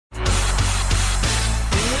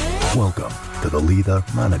Welcome to the Leader,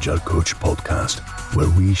 Manager, Coach podcast, where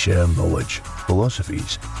we share knowledge,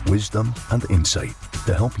 philosophies, wisdom, and insight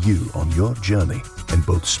to help you on your journey in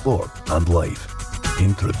both sport and life.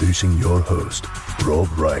 Introducing your host, Rob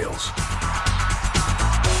Riles.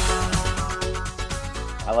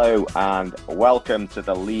 Hello and welcome to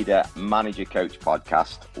the Leader, Manager, Coach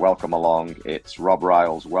podcast. Welcome along. It's Rob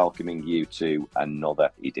Riles welcoming you to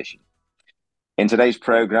another edition. In today's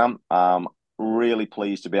program, I'm really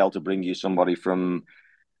pleased to be able to bring you somebody from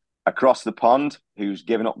across the pond who's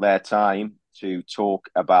given up their time to talk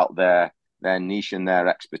about their niche and their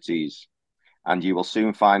expertise. And you will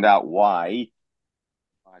soon find out why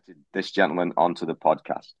I invited this gentleman onto the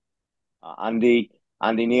podcast. Andy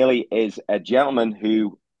Neillie is a gentleman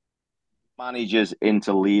who manages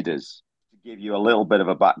into leaders. To give you a little bit of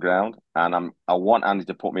a background, and I want Andy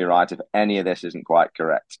to put me right if any of this isn't quite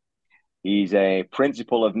correct. He's a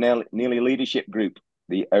principal of Neillie Leadership Group,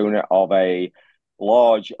 the owner of a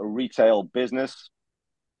large retail business.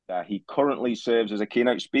 He currently serves as a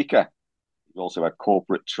keynote speaker. He's also a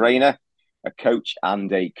corporate trainer, a coach,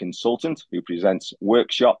 and a consultant who presents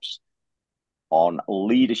workshops on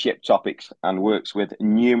leadership topics and works with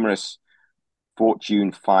numerous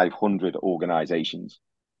Fortune 500 organizations.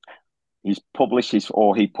 He published his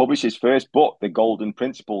first book, The Golden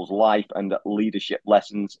Principles, Life and Leadership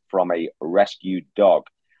Lessons from a Rescued Dog,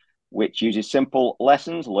 which uses simple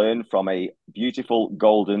lessons learned from a beautiful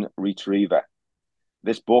golden retriever.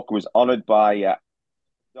 This book was honored by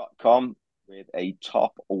 .com with a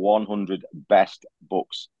top 100 best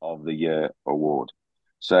books of the year award.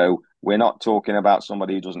 So we're not talking about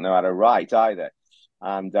somebody who doesn't know how to write either.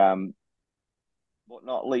 And but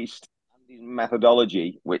not least, Andy's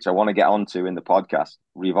methodology, which I want to get onto in the podcast,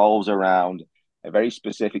 revolves around a very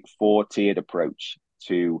specific 4-tiered approach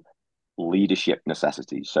to leadership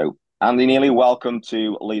necessities. So, Andy Neillie, welcome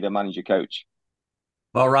to Leader, Manager, Coach.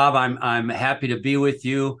 Well, Rob, I'm happy to be with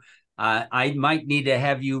you. I might need to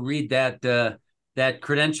have you read that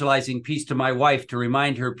credentializing piece to my wife to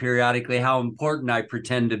remind her periodically how important I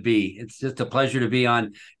pretend to be. It's just a pleasure to be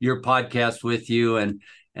on your podcast with you and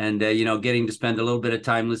getting to spend a little bit of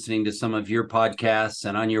time listening to some of your podcasts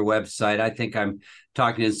and on your website. I think I'm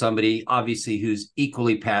talking to somebody, obviously, who's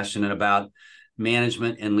equally passionate about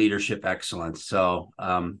management and leadership excellence. So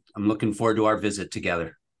I'm looking forward to our visit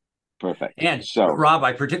together. Perfect. And so, Rob,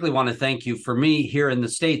 I particularly want to thank you. For me here in the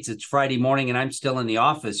States, it's Friday morning and I'm still in the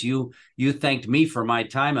office. You thanked me for my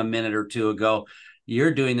time a minute or two ago.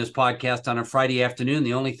 You're doing this podcast on a Friday afternoon.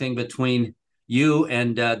 The only thing between you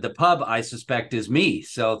and the pub, I suspect, is me.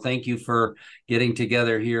 So thank you for getting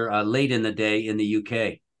together here late in the day in the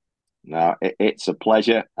UK. No, it's a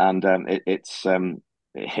pleasure, and it's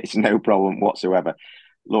no problem whatsoever.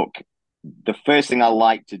 Look, the first thing I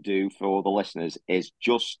like to do for the listeners is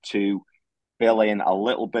just to fill in a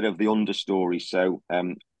little bit of the understory. So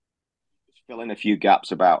fill in a few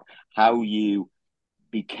gaps about how you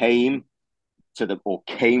came to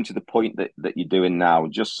the point that you're doing now,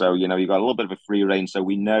 just so you got a little bit of a free rein, so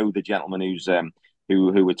we know the gentleman who's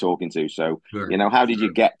who we're talking to. So sure. How did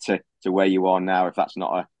you get to where you are now, if that's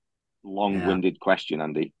not a long-winded question,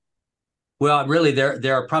 Andy? Well, really,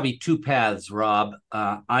 there are probably two paths, Rob.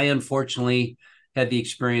 I unfortunately had the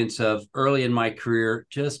experience of early in my career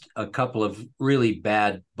just a couple of really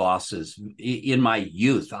bad bosses in my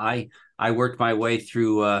youth. I worked my way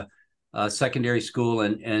through secondary school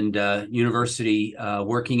and university,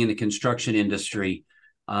 working in the construction industry,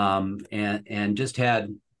 and just had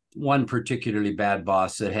one particularly bad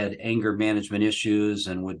boss that had anger management issues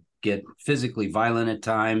and would get physically violent at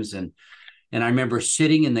times. And I remember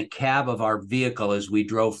sitting in the cab of our vehicle as we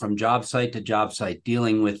drove from job site to job site,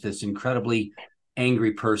 dealing with this incredibly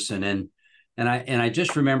angry person. And I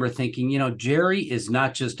just remember thinking, Jerry is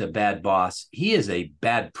not just a bad boss; he is a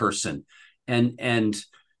bad person, and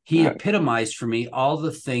he epitomized for me all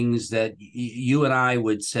the things that you and I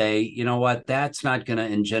would say, you know what, that's not going to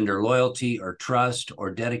engender loyalty or trust or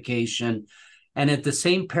dedication. And at the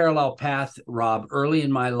same parallel path, Rob, early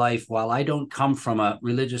in my life, while I don't come from a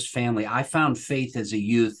religious family, I found faith as a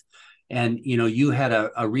youth. And, you had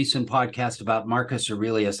a recent podcast about Marcus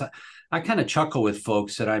Aurelius. I kind of chuckle with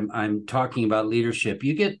folks that I'm talking about leadership.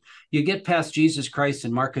 You get past Jesus Christ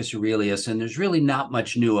and Marcus Aurelius, and there's really not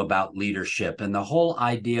much new about leadership and the whole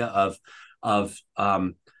idea of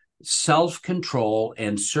self-control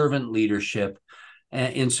and servant leadership.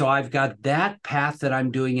 And so I've got that path that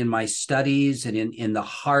I'm doing in my studies and in the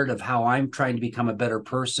heart of how I'm trying to become a better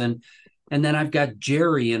person. And then I've got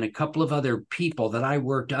Jerry and a couple of other people that I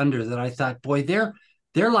worked under that I thought, boy, they're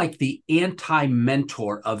like the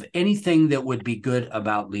anti-mentor of anything that would be good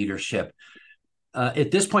about leadership.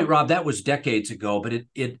 At this point, Rob, that was decades ago, but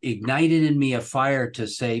it ignited in me a fire to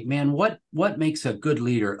say, man, what makes a good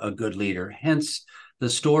leader a good leader? Hence the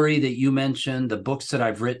story that you mentioned, the books that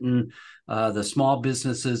I've written, the small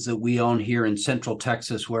businesses that we own here in Central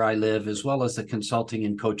Texas, where I live, as well as the consulting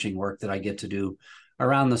and coaching work that I get to do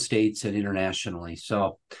around the States and internationally.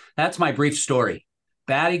 So that's my brief story.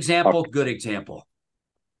 Bad example, good example.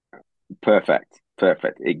 Perfect.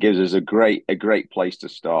 It gives us a great place to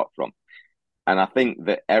start from. And I think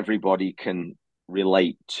that everybody can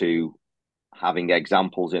relate to having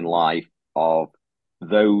examples in life of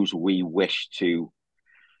those we wish to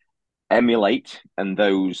emulate and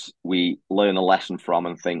those we learn a lesson from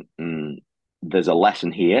and think, there's a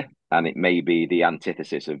lesson here, and it may be the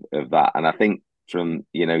antithesis of that. And I think from,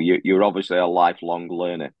 you're obviously a lifelong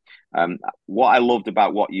learner. What I loved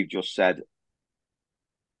about what you've just said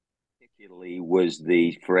particularly was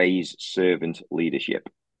the phrase servant leadership.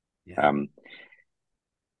 Yeah.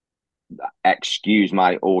 Excuse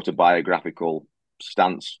my autobiographical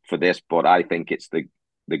stance for this, but I think it's the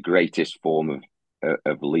greatest form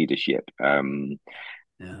of leadership. Tell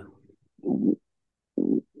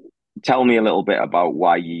me a little bit about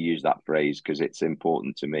why you use that phrase, because it's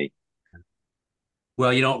important to me.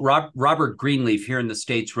 Well, Robert Greenleaf here in the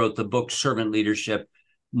States wrote the book Servant Leadership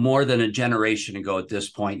more than a generation ago at this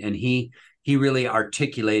point, and he really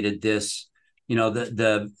articulated this.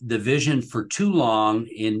 The vision for too long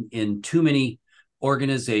in too many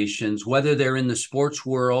organizations, whether they're in the sports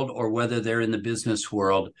world or whether they're in the business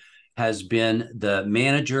world, has been the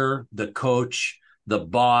manager, the coach, the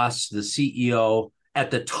boss, the CEO at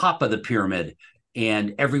the top of the pyramid,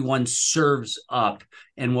 and everyone serves up.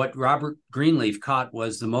 And what Robert Greenleaf caught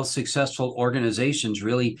was the most successful organizations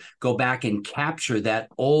really go back and capture that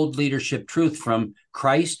old leadership truth from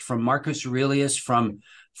Christ, from Marcus Aurelius, from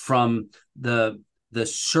the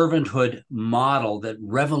servanthood model that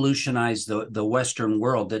revolutionized the Western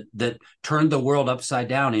world, that turned the world upside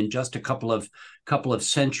down in just a couple of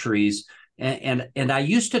centuries. And I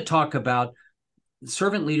used to talk about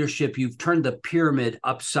servant leadership. You've turned the pyramid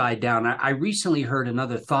upside down. I recently heard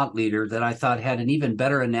another thought leader that I thought had an even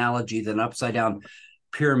better analogy than upside down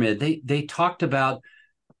pyramid. They talked about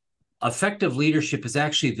effective leadership is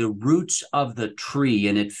actually the roots of the tree,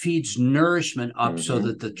 and it feeds nourishment up so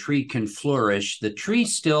that the tree can flourish. The tree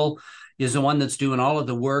still is the one that's doing all of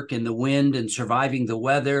the work in the wind and surviving the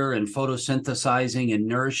weather and photosynthesizing and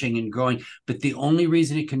nourishing and growing. But the only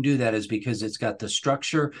reason it can do that is because it's got the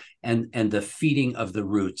structure and the feeding of the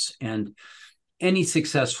roots. And any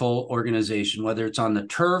successful organization, whether it's on the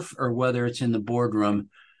turf or whether it's in the boardroom,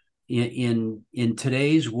 in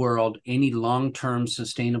today's world, any long-term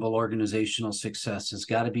sustainable organizational success has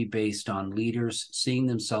got to be based on leaders seeing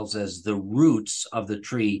themselves as the roots of the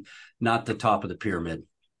tree, not the top of the pyramid.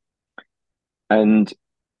 And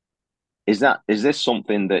is this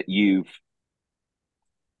something that you've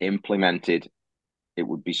implemented? It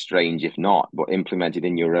would be strange if not, but implemented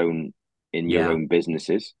in your own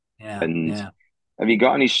businesses. Have you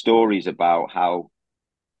got any stories about how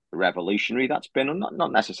revolutionary that's been, or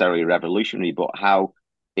not necessarily revolutionary, but how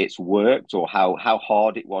it's worked, or how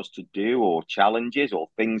hard it was to do, or challenges or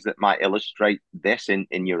things that might illustrate this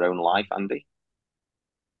in your own life, Andy?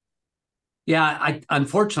 Yeah, I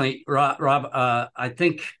unfortunately, Rob, I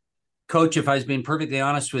think, Coach, if I was being perfectly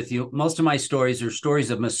honest with you, most of my stories are stories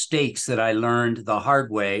of mistakes that I learned the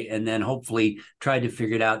hard way and then hopefully tried to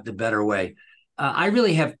figure it out the better way. I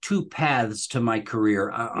really have two paths to my career.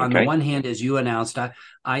 On the one hand, as you announced,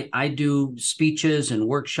 I do speeches and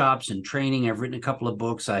workshops and training. I've written a couple of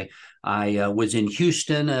books. I was in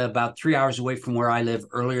Houston, about 3 hours away from where I live,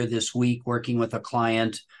 earlier this week, working with a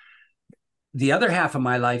client. The other half of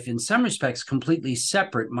my life, in some respects, completely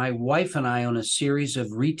separate. My wife and I own a series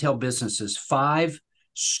of retail businesses, 5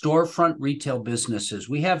 storefront retail businesses.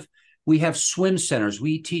 We have swim centers.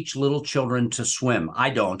 We teach little children to swim. I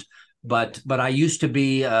don't. But I used to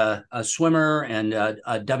be a swimmer and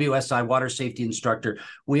a WSI water safety instructor.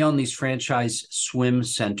 We own these franchise swim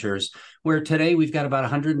centers where today we've got about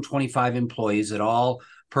 125 employees that all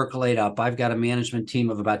percolate up. I've got a management team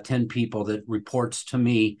of about 10 people that reports to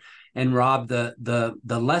me. And Rob, the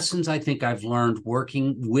lessons I think I've learned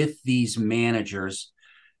working with these managers,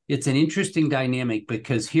 it's an interesting dynamic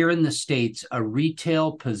because here in the States, a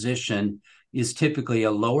retail position is typically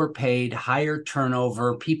a lower paid, higher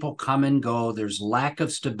turnover. People come and go. There's lack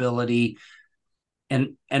of stability.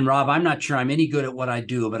 And Rob, I'm not sure I'm any good at what I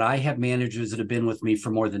do, but I have managers that have been with me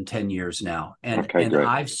for more than 10 years now. And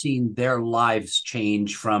I've seen their lives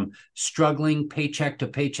change from struggling paycheck to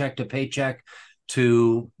paycheck to paycheck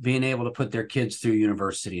to being able to put their kids through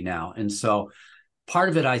university now. And so part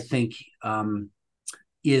of it, I think,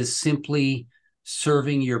 is simply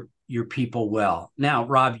serving your people well. Now,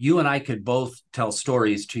 Rob, you and I could both tell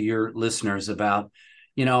stories to your listeners about,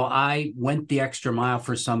 I went the extra mile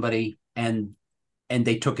for somebody and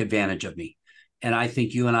they took advantage of me. And I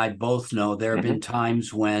think you and I both know there have been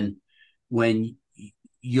times when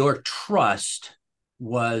your trust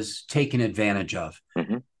was taken advantage of.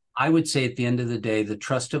 I would say at the end of the day, the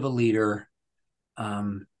trust of a leader,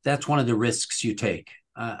 that's one of the risks you take.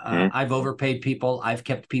 I've overpaid people. I've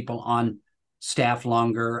kept people on staff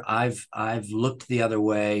longer. I've looked the other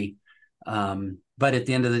way. But at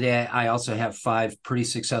the end of the day, I also have 5 pretty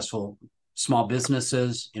successful small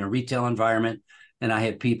businesses in a retail environment. And I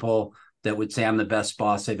had people that would say I'm the best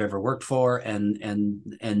boss they've ever worked for. And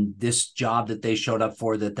this job that they showed up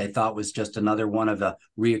for that they thought was just another one of the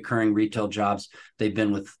reoccurring retail jobs, they've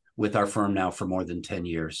been with our firm now for more than 10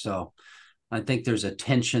 years. So I think there's a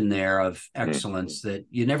tension there of excellence that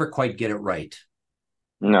you never quite get it right.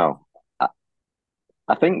 No,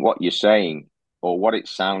 I think what you're saying, or what it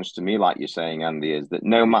sounds to me like you're saying, Andy, is that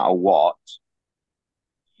no matter what,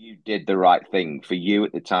 you did the right thing for you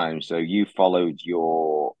at the time. So you followed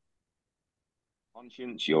your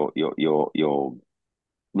conscience, your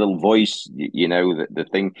little voice, the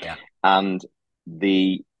thing, and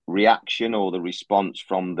the reaction or the response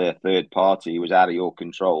from the third party was out of your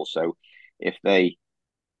control. So if they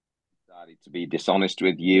decided to be dishonest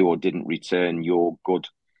with you or didn't return your good,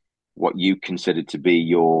 what you considered to be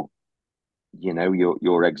your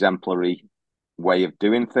exemplary way of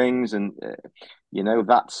doing things, and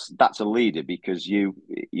that's a leader, because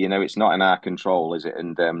it's not in our control, is it?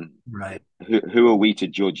 And right, who are we to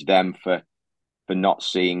judge them for not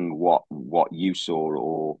seeing what you saw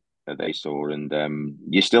or they saw? And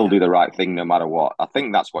you still do the right thing no matter what. I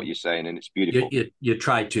think that's what you're saying, and it's beautiful. You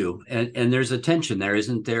try to, and there's a tension there,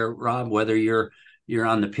 isn't there, Rob? Whether you're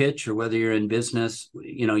on the pitch or whether you're in business,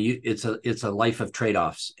 it's a life of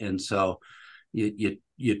trade-offs, and so you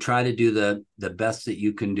try to do the best that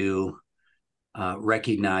you can do,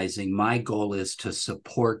 recognizing my goal is to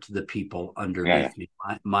support the people underneath me.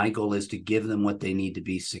 My goal is to give them what they need to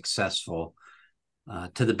be successful,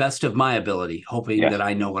 to the best of my ability, hoping that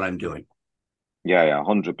I know what I'm doing.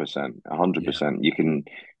 100%. You can.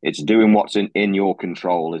 It's doing what's in your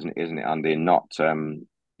control, isn't it, Andy? And not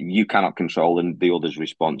you cannot control the other's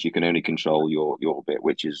response. You can only control your bit,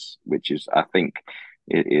 which is I think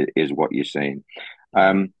is what you're saying.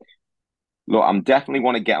 Look, I'm definitely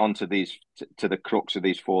want to get onto these to the crux of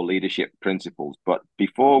these 4 leadership principles, but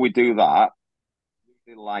before we do that,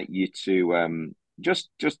 I'd like you to just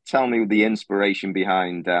tell me the inspiration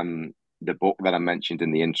behind the book that I mentioned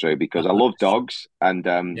in the intro, because I love dogs, and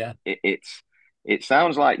it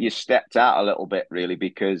sounds like you stepped out a little bit, really,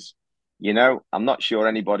 because I'm not sure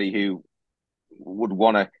anybody who would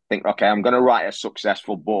want to think, okay, I'm going to write a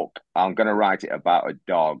successful book. I'm going to write it about a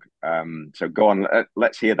dog. So go on,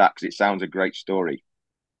 let's hear that, because it sounds a great story.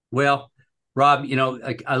 Well, Rob,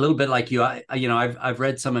 a little bit like you, I've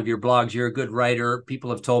read some of your blogs. You're a good writer.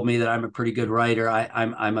 People have told me that I'm a pretty good writer.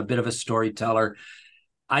 I'm a bit of a storyteller.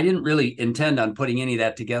 I didn't really intend on putting any of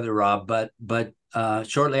that together, Rob, but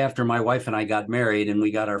shortly after my wife and I got married and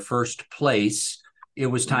we got our first place, it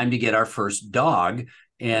was time to get our first dog.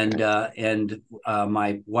 And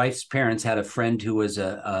my wife's parents had a friend who was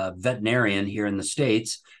a veterinarian here in the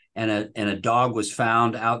States, and a dog was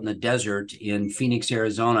found out in the desert in Phoenix,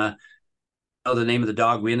 Arizona. The name of the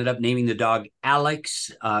dog. We ended up naming the dog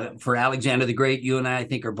Alex, for Alexander the Great. You and I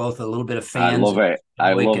think, are both a little bit of fans.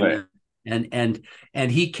 I love it.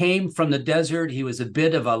 And he came from the desert. He was a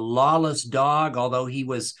bit of a lawless dog, although he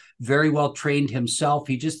was very well trained himself.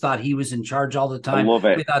 He just thought he was in charge all the time. I love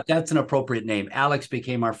it. We thought that's an appropriate name. Alex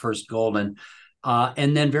became our first golden.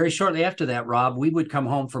 And then very shortly after that, Rob, we would come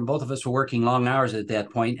home from, both of us were working long hours at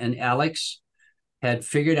that point, and Alex had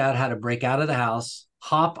figured out how to break out of the house,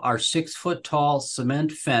 hop our 6-foot-tall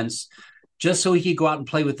cement fence, just so he could go out and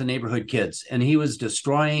play with the neighborhood kids. And he was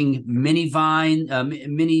destroying mini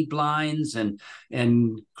blinds and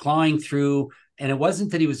clawing through. And it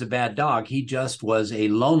wasn't that he was a bad dog. He just was a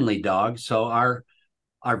lonely dog. So our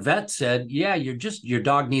vet said, yeah, your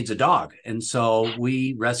dog needs a dog. And so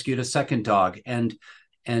we rescued a second dog. And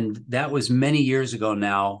that was many years ago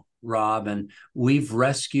now, Rob. And we've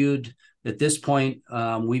rescued, at this point,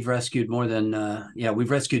 we've rescued more than,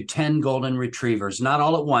 we've rescued 10 golden retrievers, not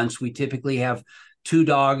all at once. We typically have 2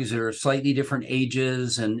 dogs that are slightly different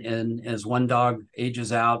ages. And as one dog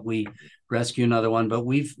ages out, we rescue another one. But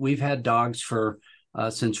we've had dogs for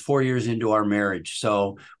since 4 years into our marriage.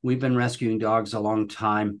 So we've been rescuing dogs a long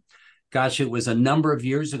time. Gosh, it was a number of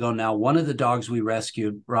years ago now. One of the dogs we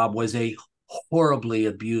rescued, Rob, was a horribly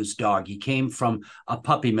abused dog. He came from a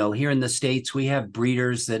puppy mill. Here in the States, we have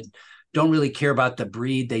breeders that don't really care about the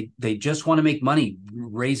breed. They just want to make money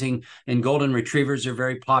raising, and golden retrievers are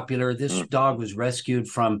very popular. This dog was rescued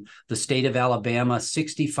from the state of Alabama.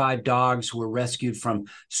 65 dogs were rescued from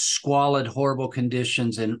squalid, horrible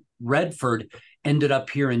conditions. And Redford ended up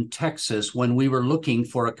here in Texas when we were looking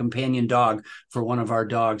for a companion dog for one of our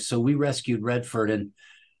dogs. So we rescued Redford, and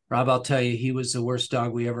Rob, I'll tell you, he was the worst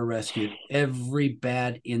dog we ever rescued. Every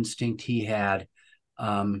bad instinct he had.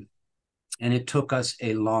 And it took us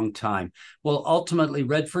a long time. Well, ultimately,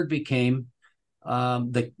 Redford became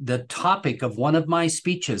the topic of one of my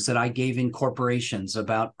speeches that I gave in corporations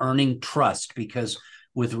about earning trust, because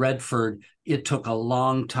with Redford, it took a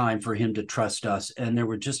long time for him to trust us. And there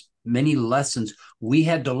were just many lessons we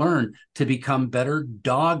had to learn to become better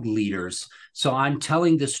dog leaders. So I'm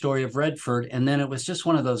telling the story of Redford. And then it was just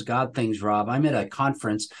one of those God things, Rob. I'm at a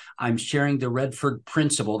conference. I'm sharing the Redford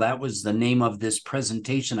principle. That was the name of this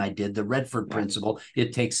presentation I did, the Redford principle.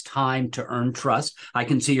 It takes time to earn trust. I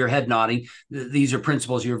can see your head nodding. These are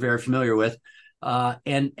principles you're very familiar with.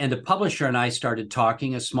 And the publisher and I started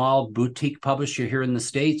talking, a small boutique publisher here in the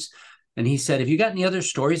States. And he said, have you got any other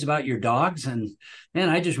stories about your dogs? And man,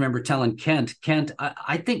 I just remember telling Kent,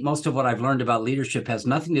 I think most of what I've learned about leadership has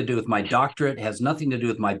nothing to do with my doctorate, has nothing to do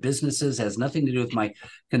with my businesses, has nothing to do with my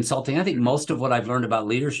consulting. I think most of what I've learned about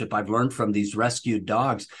leadership, I've learned from these rescued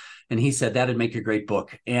dogs. And he said, that'd make a great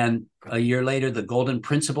book. And a year later, the Golden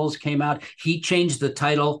Principles came out. He changed the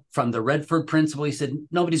title from the Redford Principle. He said,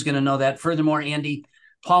 nobody's going to know that. Furthermore, Andy,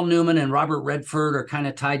 Paul Newman and Robert Redford are kind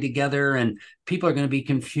of tied together, and people are going to be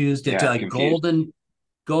confused. It's a golden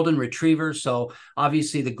retriever. So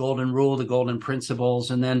obviously the golden rule, the golden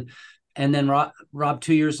principles. And then Rob,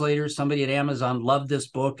 2 years later, somebody at Amazon loved this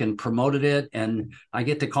book and promoted it. And I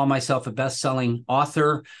get to call myself a best-selling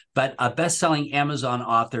author, but a best-selling Amazon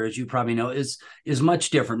author, as you probably know, is much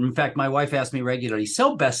different. In fact, my wife asks me regularly,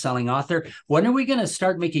 so best-selling author, when are we going to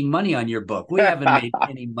start making money on your book? We haven't made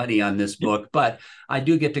any money on this book, but I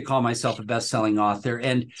do get to call myself a best-selling author.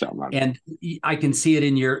 And I can see it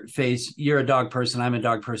in your face. You're a dog person. I'm a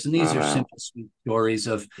dog person. These are simple, sweet stories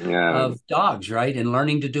of dogs, right? And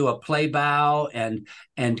learning to do a play bow and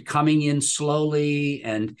coming in slowly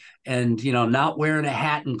and not wearing a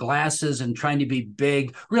hat and glasses and trying to be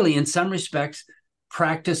big. Really, in some respects,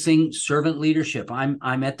 practicing servant leadership.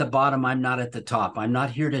 I'm at the bottom. I'm not at the top. I'm not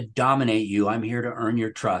here to dominate you. I'm here to earn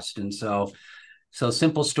your trust. And so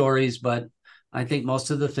simple stories, but I think most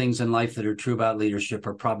of the things in life that are true about leadership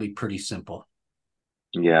are probably pretty simple.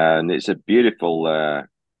 Yeah, and it's a beautiful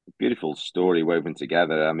story woven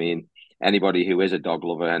together. I mean, anybody who is a dog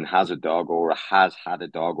lover and has a dog or has had a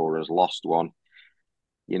dog or has lost one,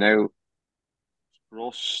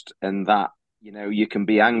 trust and that, you can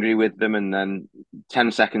be angry with them and then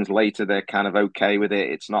 10 seconds later, they're kind of okay with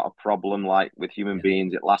it. It's not a problem like with human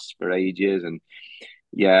beings. It lasts for ages. And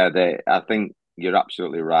I think you're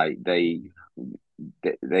absolutely right. They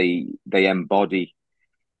embody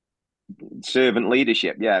servant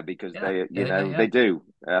leadership, because they do.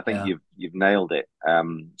 I think you've nailed it.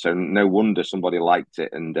 So no wonder somebody liked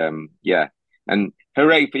it, and and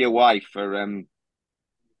hooray for your wife for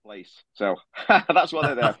place. So that's what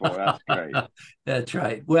they're there for. That's great. That's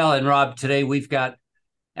right. Well, and Rob, today we've got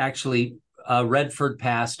actually Redford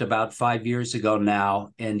passed about 5 years ago now,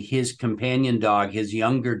 and his companion dog, his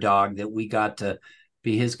younger dog that we got to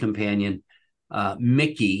be his companion,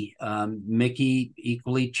 Mickey,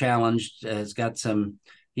 equally challenged, has got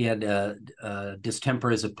he had distemper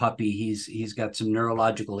as a puppy. He's got some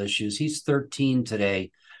neurological issues. He's 13 today,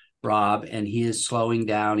 Rob, and he is slowing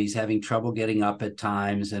down. He's having trouble getting up at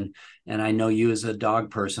times. And I know you as a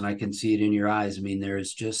dog person, I can see it in your eyes. I mean, there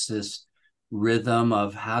is just this rhythm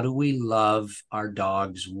of how do we love our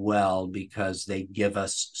dogs well, because they give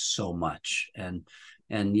us so much. And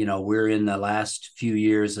we're in the last few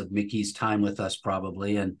years of Mickey's time with us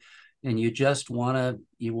probably. And you just want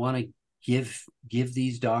to give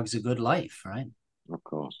these dogs a good life, right? Of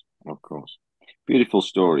course. Beautiful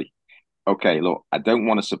story. Okay, look, I don't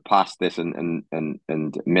want to surpass this and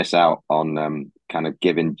miss out on kind of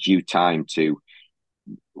giving due time to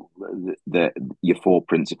your 4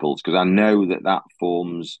 principles, because I know that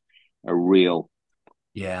forms a real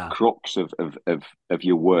crux of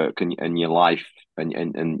your work and your life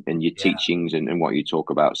and your teachings and what you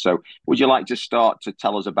talk about. So would you like to start to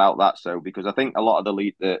tell us about that? So because I think a lot of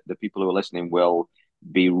the people who are listening will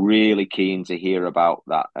be really keen to hear about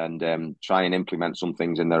that and try and implement some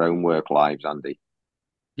things in their own work lives, Andy.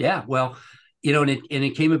 Yeah, well, and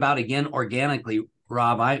it came about again organically,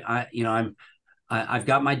 Rob. I've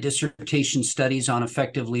got my dissertation studies on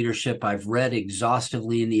effective leadership. I've read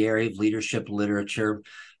exhaustively in the area of leadership literature,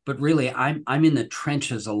 but really I'm in the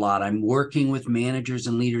trenches a lot. I'm working with managers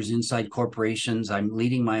and leaders inside corporations. I'm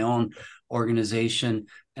leading my own organization,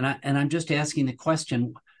 and I'm just asking the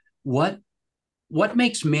question, what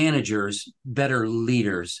makes managers better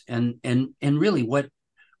leaders? And really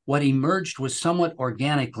what emerged was somewhat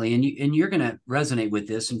organically, and you're going to resonate with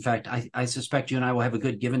this. In fact, I suspect you and I will have a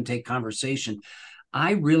good give and take conversation.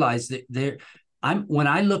 I realize that when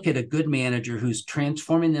I look at a good manager who's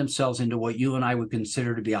transforming themselves into what you and I would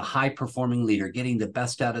consider to be a high performing leader, getting the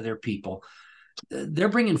best out of their people, they're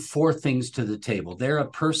bringing four things to the table. They're a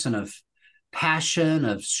person of passion,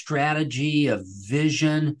 of strategy, of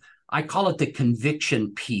vision. I call it the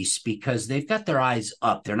conviction piece because they've got their eyes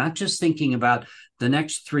up. They're not just thinking about the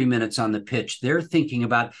next 3 minutes on the pitch. They're thinking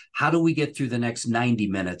about how do we get through the next 90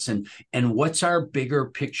 minutes and what's our bigger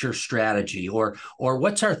picture strategy or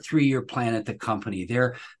what's our 3-year plan at the company.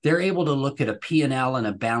 They're able to look at a P&L and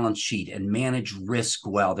a balance sheet and manage risk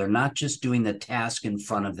well. They're not just doing the task in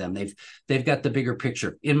front of them. They've got the bigger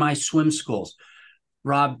picture. In my swim schools,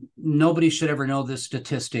 Rob, nobody should ever know this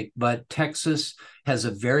statistic, but Texas has a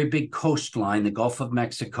very big coastline, the Gulf of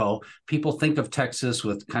Mexico. People think of Texas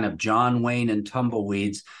with kind of John Wayne and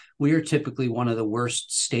tumbleweeds. We are typically one of the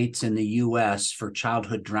worst states in the U.S. for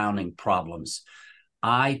childhood drowning problems.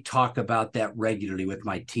 I talk about that regularly with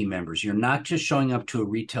my team members. You're not just showing up to a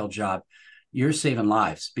retail job, you're saving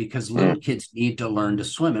lives because little kids need to learn to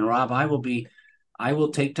swim. And Rob, I will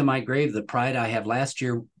take to my grave the pride I have. Last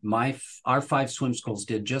year, our 5 swim schools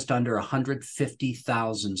did just under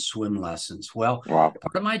 150,000 swim lessons. Well, wow.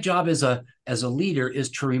 Part of my job as a leader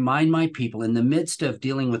is to remind my people in the midst of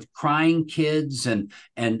dealing with crying kids and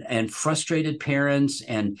frustrated parents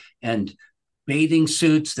and bathing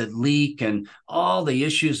suits that leak and all the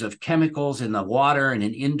issues of chemicals in the water and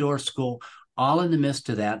an indoor school, all in the midst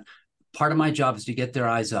of that. Part of my job is to get their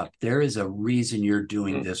eyes up. There is a reason you're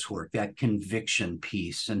doing this work, that conviction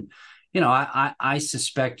piece. And, I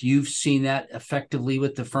suspect you've seen that effectively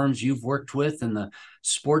with the firms you've worked with and the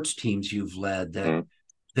sports teams you've led, that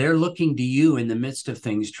they're looking to you in the midst of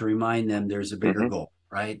things to remind them there's a bigger goal,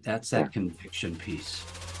 right? That's that conviction piece.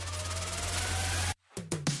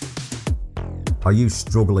 Are you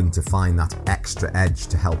struggling to find that extra edge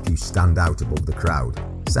to help you stand out above the crowd?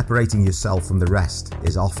 Separating yourself from the rest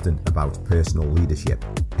is often about personal leadership.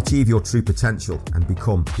 Achieve your true potential and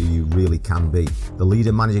become who you really can be. The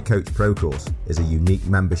Leader Manager Coach Pro Course is a unique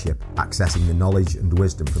membership accessing the knowledge and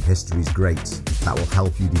wisdom from history's greats that will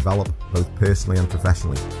help you develop both personally and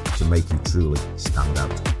professionally to make you truly stand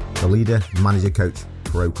out. The Leader Manager Coach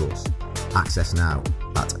Pro Course. Access now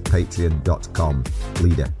at patreon.com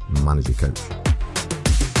Leader Manager Coach.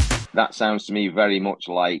 That sounds to me very much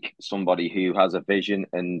like somebody who has a vision,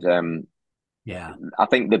 and I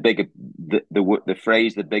think the bigger the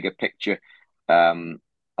phrase, the bigger picture,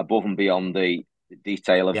 above and beyond the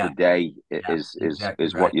detail of the day is exactly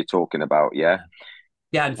right. What you're talking about. Yeah.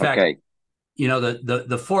 In fact,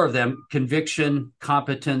 the 4 of them: conviction,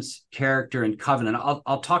 competence, character, and covenant.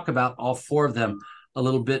 I'll talk about all 4 of them a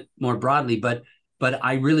little bit more broadly, but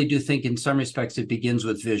I really do think in some respects it begins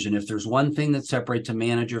with vision. If there's one thing that separates a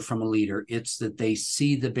manager from a leader, it's that they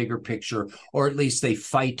see the bigger picture, or at least they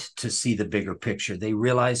fight to see the bigger picture. They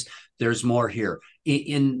realize there's more here.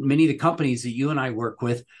 In many of the companies that you and I work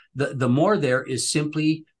with, the more there is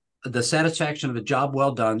simply the satisfaction of a job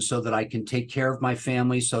well done so that I can take care of my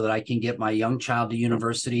family, so that I can get my young child to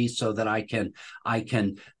university, so that I can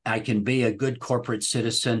be a good corporate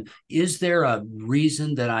citizen. Is there a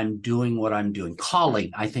reason that I'm doing what I'm doing?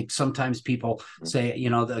 Calling. I think sometimes people say,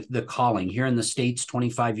 the calling. Here in the States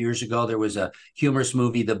 25 years ago, there was a humorous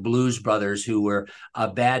movie, The Blues Brothers, who were a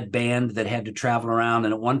bad band that had to travel around.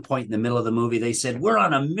 And at one point in the middle of the movie, they said, "We're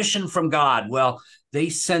on a mission from God." Well, they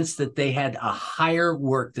sensed that they had a higher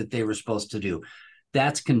work that they were supposed to do.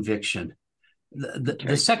 That's conviction.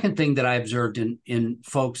 The second thing that I observed in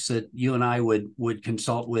folks that you and I would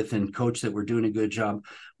consult with and coach that were doing a good job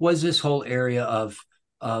was this whole area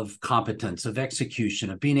of competence, of execution,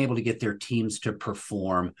 of being able to get their teams to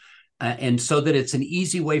perform. And so that it's an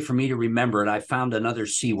easy way for me to remember it, I found another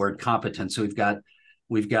C word, competence. So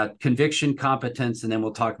we've got conviction, competence, and then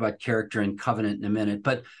we'll talk about character and covenant in a minute.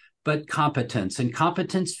 But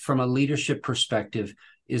competence from a leadership perspective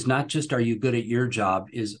is not just, are you good at your job,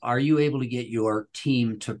 is, are you able to get your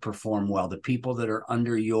team to perform well, the people that are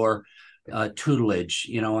under your tutelage.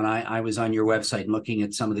 And I was on your website looking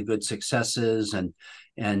at some of the good successes and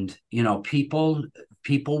people,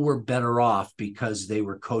 people were better off because they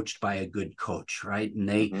were coached by a good coach, right? And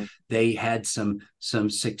they had some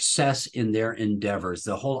success in their endeavors.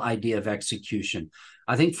 The whole idea of execution.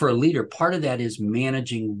 I think for a leader, part of that is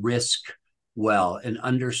managing risk well and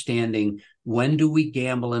understanding when do we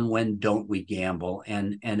gamble and when don't we gamble,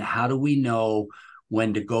 and how do we know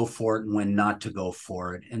when to go for it and when not to go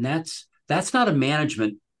for it. And that's not a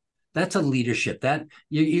management, that's a leadership. That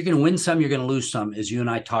you're going to win some, you're going to lose some, as you and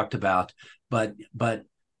I talked about. But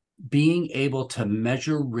being able to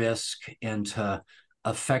measure risk and to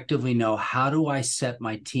effectively know, how do I set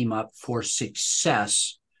my team up for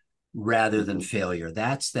success rather than failure?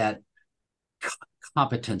 That's that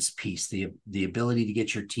competence piece, the ability to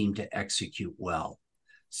get your team to execute well.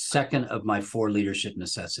 Second of my 4 leadership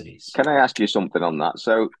necessities. Can I ask you something on that?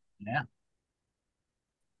 So yeah,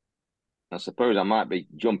 I suppose I might be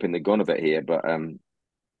jumping the gun a bit here, but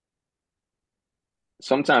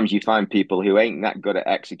sometimes you find people who ain't that good at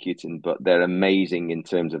executing, but they're amazing in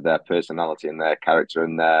terms of their personality and their character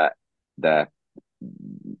and their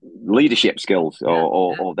leadership skills,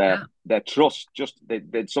 or their trust. Just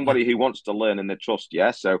they're somebody who wants to learn and they trust.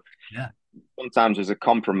 Yeah. So sometimes there's a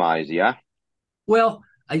compromise. Yeah. Well,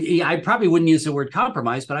 I probably wouldn't use the word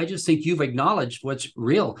compromise, but I just think you've acknowledged what's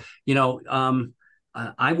real.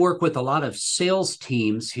 I work with a lot of sales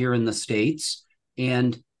teams here in the States,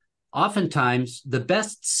 and oftentimes the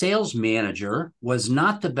best sales manager was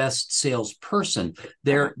not the best salesperson.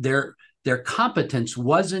 Their competence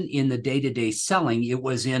wasn't in the day-to-day selling. It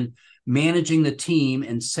was in managing the team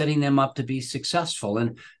and setting them up to be successful.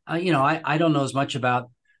 And, I don't know as much about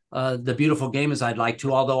the beautiful game as I'd like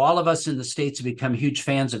to, although all of us in the States have become huge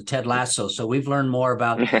fans of Ted Lasso. So we've learned more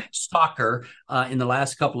about soccer in the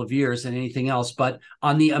last couple of years than anything else. But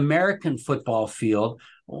on the American football field,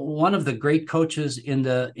 one of the great coaches in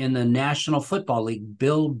the National Football League,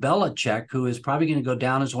 Bill Belichick, who is probably going to go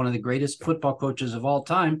down as one of the greatest football coaches of all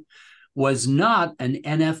time, was not an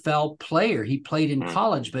NFL player. He played in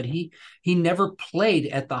college, but he never played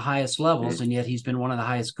at the highest levels, and yet he's been one of the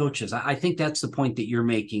highest coaches. I think that's the point that you're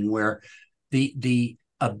making, where the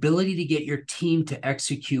ability to get your team to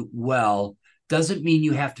execute well doesn't mean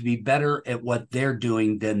you have to be better at what they're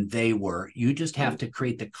doing than they were. You just have to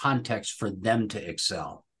create the context for them to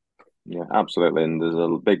excel. Yeah, absolutely. And there's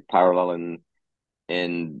a big parallel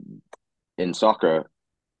in soccer,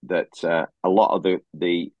 that a lot of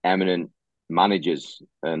the eminent managers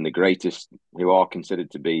and the greatest who are considered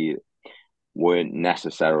to be weren't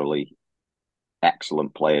necessarily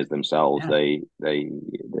excellent players themselves. Yeah. They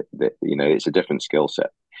it's a different skill set.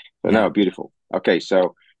 But no, beautiful. Okay,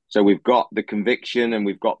 so we've got the conviction and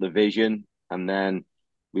we've got the vision, and then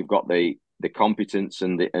we've got the competence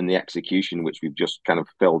and the execution, which we've just kind of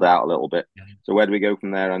filled out a little bit. Yeah. So where do we go from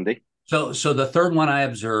there, Andy? So the third one I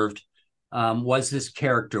observed was this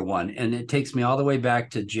character one. And it takes me all the way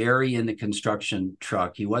back to Jerry in the construction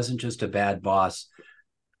truck. He wasn't just a bad boss.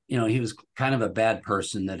 He was kind of a bad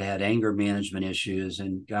person that had anger management issues.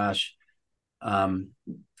 And gosh, the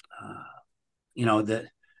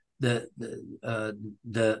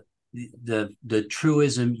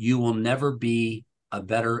truism, you will never be a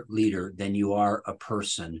better leader than you are a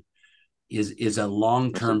person, is a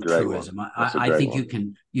long-term truism. I think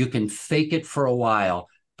you can fake it for a while,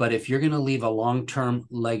 but if you're going to leave a long-term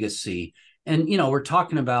legacy, and, we're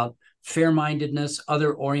talking about fair-mindedness,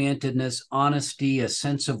 other-orientedness, honesty, a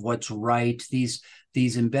sense of what's right, these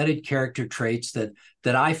embedded character traits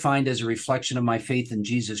that I find as a reflection of my faith in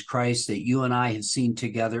Jesus Christ, that you and I have seen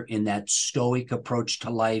together in that stoic approach to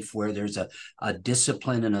life where there's a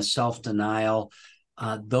discipline and a self-denial.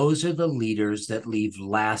 Those are the leaders that leave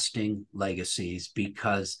lasting legacies,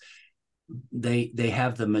 because they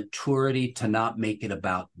have the maturity to not make it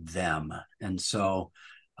about them. And so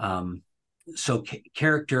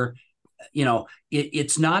character,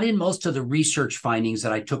 it's not in most of the research findings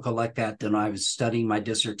that I took a look at when I was studying my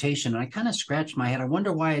dissertation. And I kind of scratched my head. I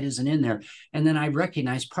wonder why it isn't in there. And then I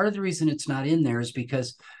recognized part of the reason it's not in there is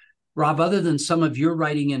because, Rob, other than some of your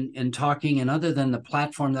writing and talking, and other than the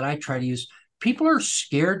platform that I try to use, people are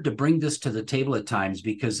scared to bring this to the table at times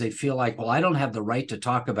because they feel like, well, I don't have the right to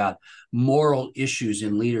talk about moral issues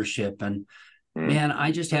in leadership. And man,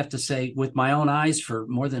 I just have to say, with my own eyes for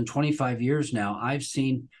more than 25 years now, I've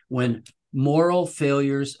seen when moral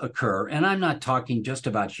failures occur, and I'm not talking just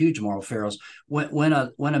about huge moral failures, when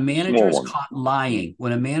a manager is caught lying,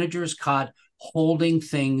 when a manager is caught holding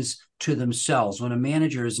things to themselves, when a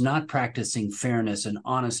manager is not practicing fairness and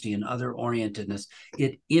honesty and other orientedness,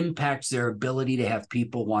 it impacts their ability to have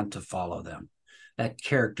people want to follow them. That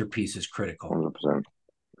character piece is critical. 100%.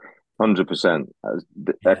 100%.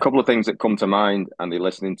 A couple of things that come to mind, Andy,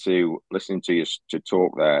 listening to you to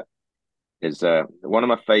talk there is one of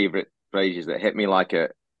my favorite phrases that hit me like a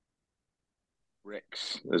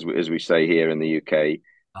bricks, as we say here in the UK,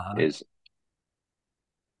 is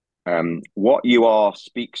what you are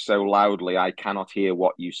speaks so loudly I cannot hear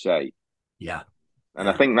what you say. Yeah. And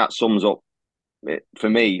I think that sums up for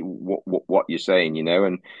me what you're saying,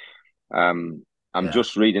 and I'm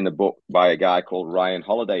just reading a book by a guy called Ryan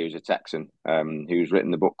Holiday, who's a Texan, who's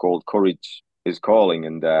written a book called Courage is Calling,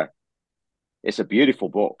 and it's a beautiful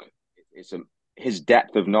book. It's his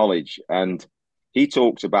depth of knowledge, and he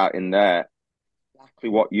talks about in there exactly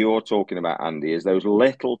what you're talking about, Andy, is those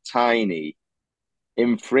little tiny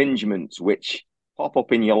infringements which pop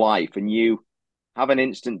up in your life, and you have an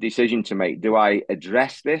instant decision to make. Do I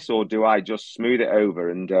address this or do I just smooth it over?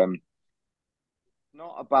 And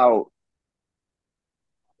not about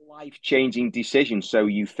life-changing decisions, so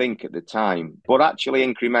you think at the time, but actually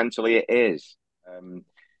incrementally it is.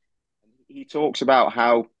 He talks about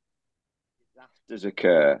how disasters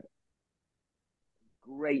occur,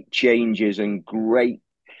 great changes and great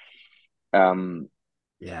he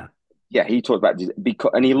talks about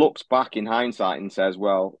because, and he looks back in hindsight and says,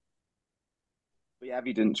 well, the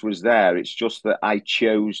evidence was there. It's just that I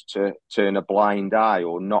chose to turn a blind eye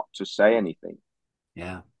or not to say anything.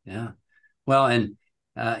 Yeah. Well, and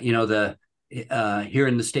here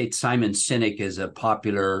in the States, Simon Sinek is a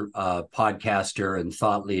popular podcaster and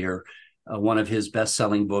thought leader. One of his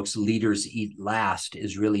best-selling books, Leaders Eat Last,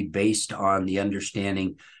 is really based on the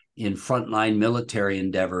understanding in frontline military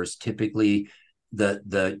endeavors. Typically,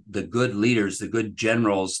 the good leaders, the good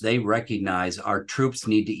generals, they recognize our troops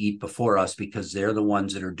need to eat before us because they're the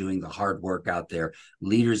ones that are doing the hard work out there.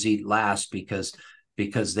 Leaders eat last because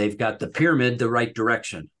they've got the pyramid the right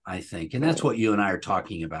direction, I think. And that's what you and I are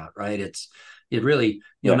talking about, right? It really,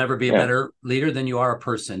 you'll never be a better leader than you are a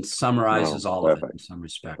person. Summarizes all of it in some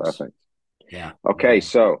respects. Perfect. Yeah. Okay,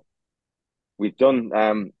 so we've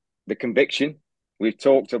done the conviction. We've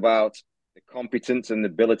talked about the competence and the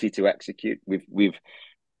ability to execute.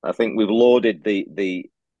 I think we've lauded the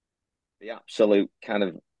absolute kind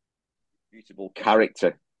of beautiful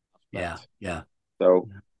character aspect. Yeah. So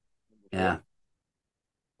yeah.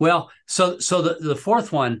 Well, so the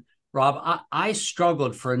fourth one, Rob, I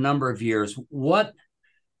struggled for a number of years.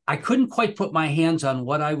 I couldn't quite put my hands on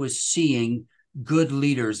what I was seeing good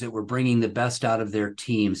leaders that were bringing the best out of their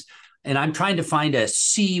teams. And I'm trying to find a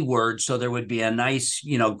C word so there would be a nice,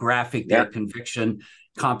 graphic there, conviction,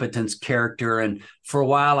 competence, character. And for a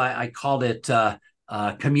while, I called it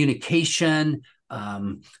communication,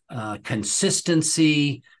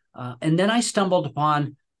 consistency. And then I stumbled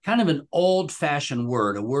upon kind of an old-fashioned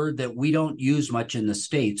word, a word that we don't use much in the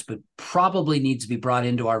States, but probably needs to be brought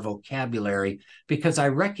into our vocabulary, because I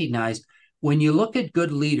recognized when you look at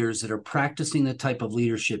good leaders that are practicing the type of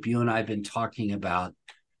leadership you and I have been talking about,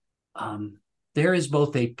 there is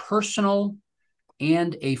both a personal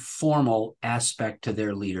and a formal aspect to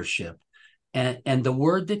their leadership. And the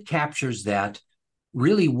word that captures that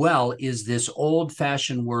really well is this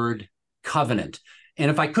old-fashioned word, covenant. And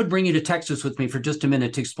if I could bring you to Texas with me for just a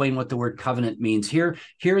minute to explain what the word covenant means. Here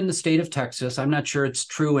in the state of Texas, I'm not sure it's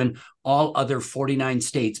true in all other 49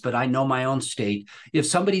 states, but I know my own state. If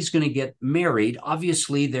somebody's going to get married,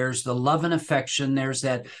 obviously there's the love and affection. There's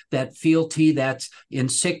that fealty that's in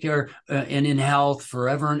sick and in health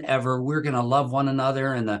forever and ever. We're going to love one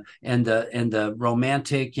another, and the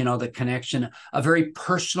romantic, the connection, a very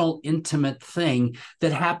personal, intimate thing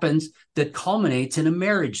that happens that culminates in a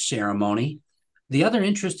marriage ceremony. The other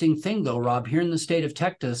interesting thing, though, Rob, here in the state of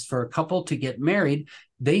Texas, for a couple to get married,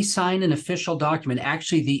 they sign an official document.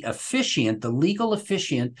 Actually, the legal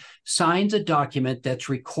officiant, signs a document that's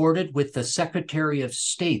recorded with the Secretary of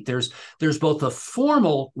State. There's both a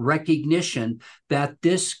formal recognition that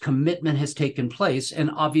this commitment has taken place,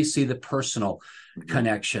 and obviously the personal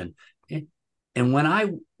connection. And when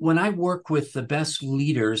I work with the best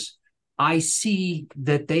leaders, I see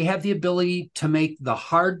that they have the ability to make the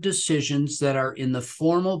hard decisions that are in the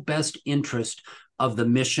formal best interest of the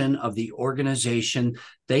mission of the organization.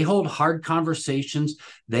 They hold hard conversations.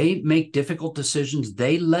 They make difficult decisions.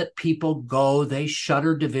 They let people go. They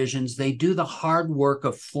shutter divisions. They do the hard work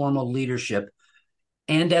of formal leadership.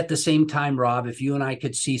 And at the same time, Rob, if you and I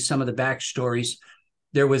could see some of the backstories,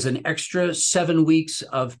 there was an extra 7 weeks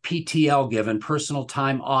of PTL given, personal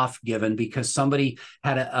time off given, because somebody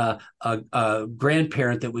had a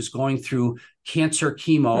grandparent that was going through cancer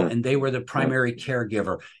chemo, and they were the primary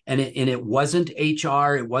caregiver. And it wasn't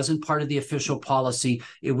HR. It wasn't part of the official policy.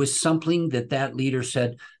 It was something that leader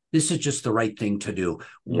said, this is just the right thing to do.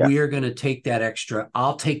 Yeah. We're going to take that extra.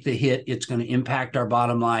 I'll take the hit. It's going to impact our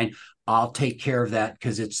bottom line. I'll take care of that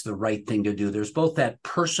because it's the right thing to do. There's both that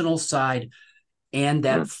personal side and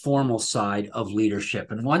that formal side of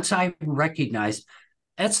leadership. And once I recognized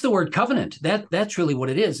that's the word covenant, that's really what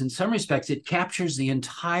it is. In some respects, it captures the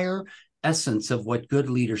entire essence of what good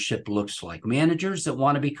leadership looks like. Managers that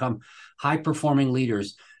want to become high-performing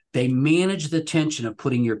leaders, they manage the tension of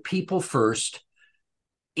putting your people first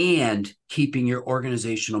and keeping your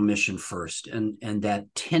organizational mission first. And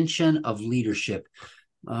that tension of leadership,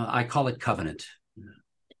 I call it covenant.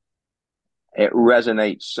 It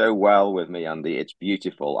resonates so well with me, Andy. It's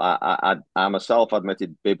beautiful. I'm a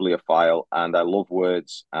self-admitted bibliophile, and I love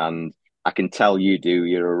words, and I can tell you do.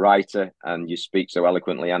 You're a writer, and you speak so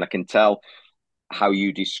eloquently, and I can tell how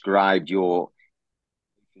you described your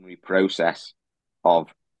process of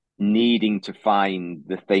needing to find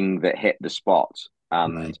the thing that hit the spot,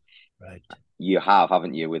 and right. You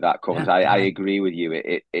haven't you, with that covenant? I agree with you.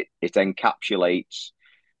 It encapsulates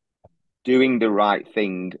doing the right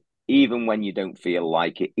thing, even when you don't feel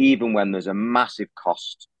like it, even when there's a massive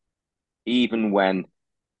cost, even when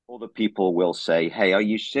other people will say, "Hey, are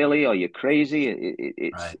you silly? Are you crazy?"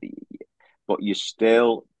 But you're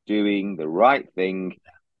still doing the right thing,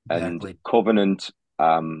 and covenant,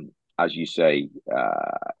 as you say,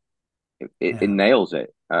 it nails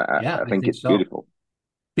it. I think it's beautiful.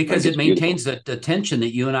 Because it maintains the tension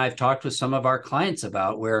that you and I have talked with some of our clients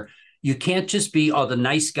about, where you can't just be the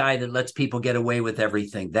nice guy that lets people get away with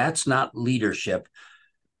everything. That's not leadership.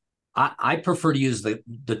 I prefer to use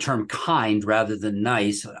the term kind rather than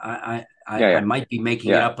nice. I might be making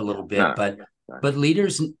it up a little bit, but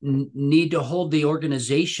leaders need to hold the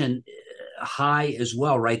organization high as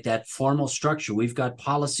well, right? That formal structure. We've got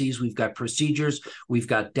policies, we've got procedures, we've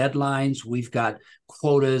got deadlines, we've got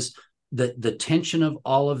quotas. The tension of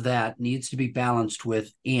all of that needs to be balanced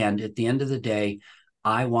with, and at the end of the day,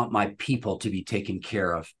 I want my people to be taken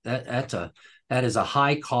care of. That is a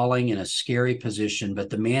high calling and a scary position, but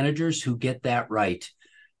the managers who get that right,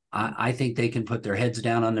 I think they can put their heads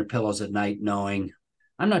down on their pillows at night knowing,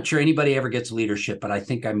 I'm not sure anybody ever gets leadership, but I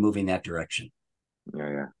think I'm moving that direction.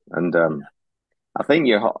 Yeah. And I think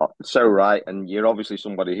you're so right. And you're obviously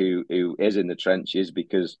somebody who is in the trenches,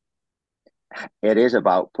 because it is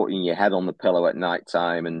about putting your head on the pillow at night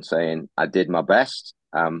time and saying, I did my best.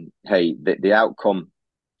 Hey, the outcome,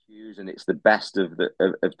 and it's the best of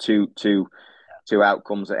two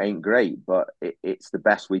outcomes that ain't great, but it's the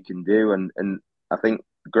best we can do. And I think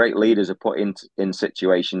great leaders are put in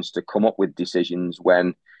situations to come up with decisions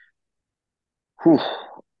when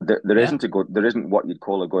there isn't what you'd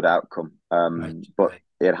call a good outcome. But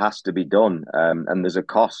it has to be done. And there's a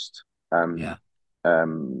cost. But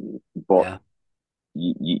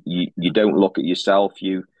you don't look at yourself.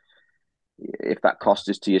 If that cost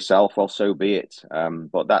is to yourself, well, so be it.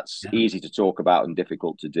 But that's easy to talk about and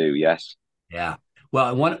difficult to do. Yes. Yeah.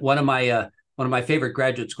 Well, one of my favorite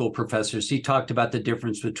graduate school professors, he talked about the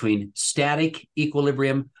difference between static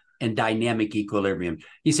equilibrium and dynamic equilibrium.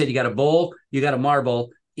 He said, you got a bowl, you got a marble.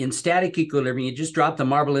 In static equilibrium, you just drop the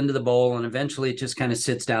marble into the bowl, and eventually it just kind of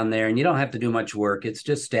sits down there, and you don't have to do much work. It's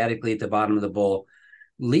just statically at the bottom of the bowl.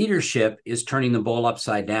 Leadership is turning the bowl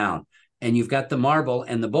upside down, and you've got the marble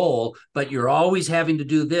and the bowl, but you're always having to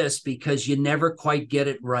do this because you never quite get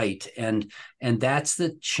it right. And that's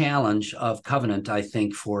the challenge of covenant, I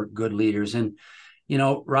think, for good leaders. And,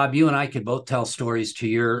 Rob, you and I could both tell stories to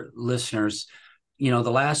your listeners.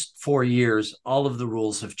 The last 4 years, all of the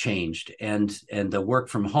rules have changed, and the work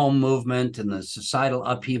from home movement and the societal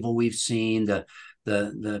upheaval we've seen, the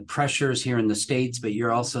pressures here in the States, but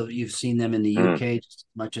you've seen them in the UK just as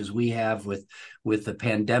much as we have with the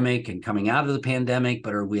pandemic and coming out of the pandemic.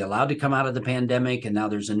 But are we allowed to come out of the pandemic? And now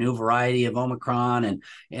there's a new variety of Omicron,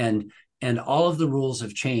 and all of the rules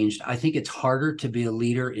have changed. I think it's harder to be a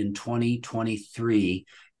leader in 2023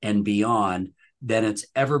 and beyond than it's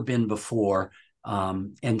ever been before.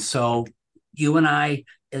 And so you and I,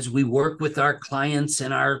 as we work with our clients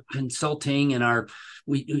and our consulting and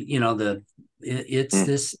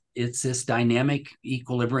it's this dynamic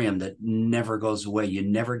equilibrium that never goes away. You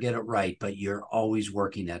never get it right, but you're always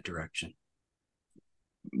working that direction.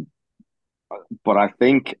 But I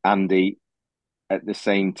think, Andy, at the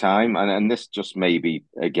same time, and this just maybe,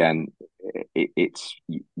 again,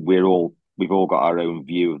 we've all got our own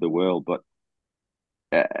view of the world, but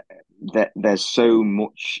there's so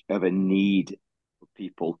much of a need for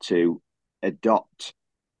people to adopt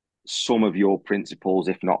some of your principles,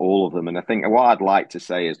 if not all of them. And I think what I'd like to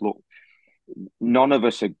say is, look, none of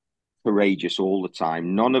us are courageous all the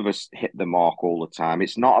time. None of us hit the mark all the time.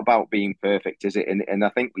 It's not about being perfect, is it? And I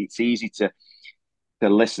think it's easy to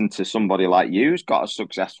listen to somebody like you who's got a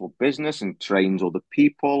successful business and trains other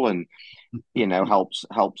people and, you know, helps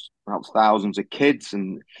thousands of kids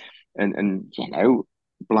and you know,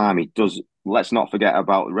 blimey, let's not forget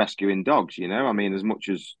about rescuing dogs, you know. I mean, as much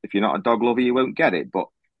as if you're not a dog lover, you won't get it, but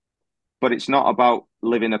it's not about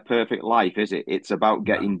living a perfect life, is it? It's about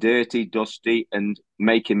getting dirty, dusty, and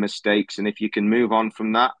making mistakes. And if you can move on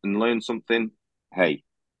from that and learn something, hey,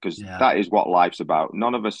 because that is what life's about.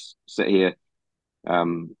 None of us sit here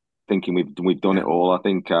thinking we've done it all. I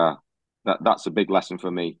think that's a big lesson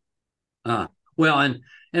for me. Well,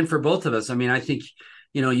 and for both of us, I mean, I think,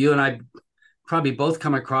 you know, you and I probably both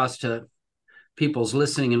come across to people's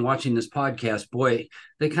listening and watching this podcast, boy,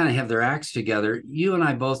 they kind of have their acts together. You and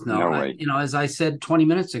I both know, you know, as I said 20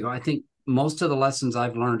 minutes ago, I think most of the lessons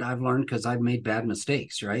I've learned because I've made bad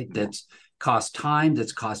mistakes, right? That's cost time,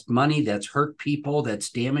 that's cost money, that's hurt people, that's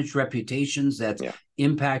damaged reputations, that's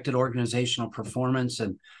impacted organizational performance.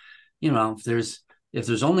 And, you know, if there's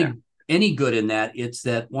only any good in that, it's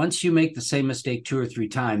that once you make the same mistake 2 or 3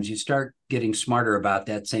 times, you start getting smarter about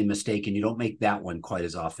that same mistake and you don't make that one quite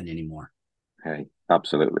as often anymore. Hey,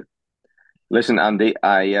 absolutely. Listen, Andy,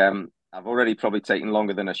 I've already probably taken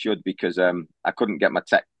longer than I should because I couldn't get my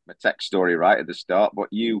tech story right at the start, but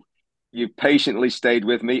you patiently stayed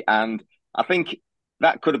with me, and I think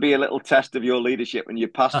that could be a little test of your leadership, and you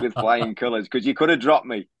passed with flying colours because you could have dropped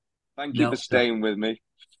me. Thank you for staying with me.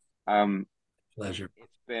 Pleasure.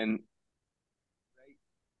 It's been great.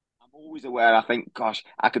 I'm always aware. I think, gosh,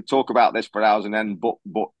 I could talk about this for hours and end, but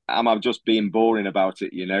am I just being boring about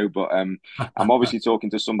it, you know? But I'm obviously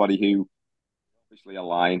talking to somebody who obviously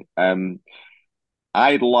align.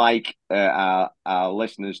 I'd like our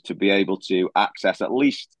listeners to be able to access, at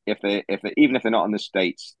least if they even if they're not in the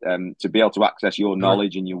States, to be able to access your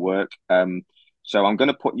knowledge and your work. So I'm going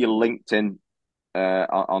to put your LinkedIn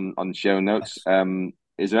on show notes.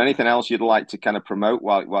 Is there anything else you'd like to kind of promote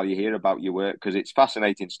while you hear about your work? Because it's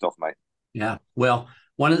fascinating stuff, mate. Yeah. Well,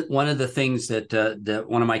 one of the things that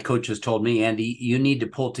one of my coaches told me, Andy, you need to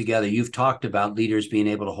pull together. You've talked about leaders being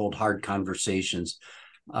able to hold hard conversations.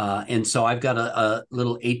 And so I've got a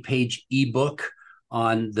little 8-page ebook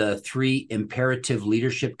on the 3 imperative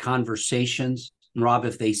leadership conversations. And Rob,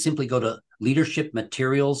 if they simply go to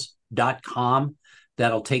leadershipmaterials.com,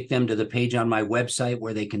 that'll take them to the page on my website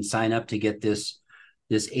where they can sign up to get this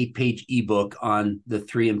 8-page ebook on the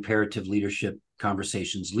 3 imperative leadership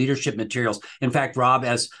conversations, leadership materials. In fact, Rob,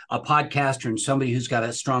 as a podcaster and somebody who's got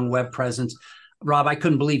a strong web presence, Rob, I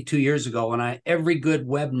couldn't believe 2 years ago when every good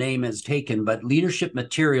web name is taken, but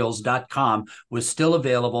leadershipmaterials.com was still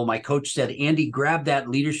available. My coach said, Andy, grab that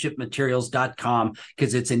leadershipmaterials.com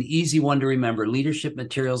because it's an easy one to remember,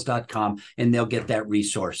 leadershipmaterials.com, and they'll get that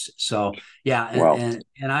resource. So, yeah,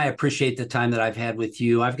 and I appreciate the time that I've had with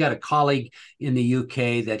you. I've got a colleague in the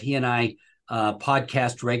UK that he and I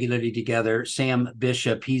podcast regularly together, Sam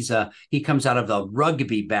Bishop. He comes out of the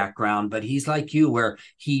rugby background, but he's like you, where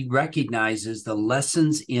he recognizes the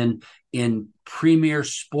lessons in premier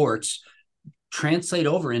sports translate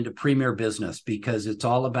over into premier business because it's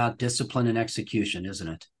all about discipline and execution, isn't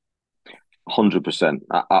it? 100%,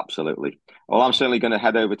 absolutely. Well, I'm certainly going to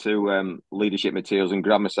head over to Leadership Materials and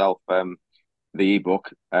grab myself the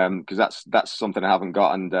ebook because that's something I haven't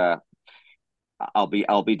got, and I'll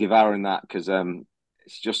be devouring that because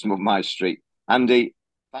it's just my street. Andy,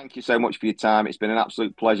 thank you so much for your time. It's been an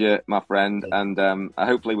absolute pleasure, my friend, and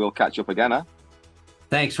hopefully we'll catch up again. Huh?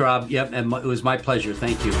 Thanks, Rob. Yep, and it was my pleasure.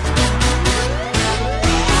 Thank you.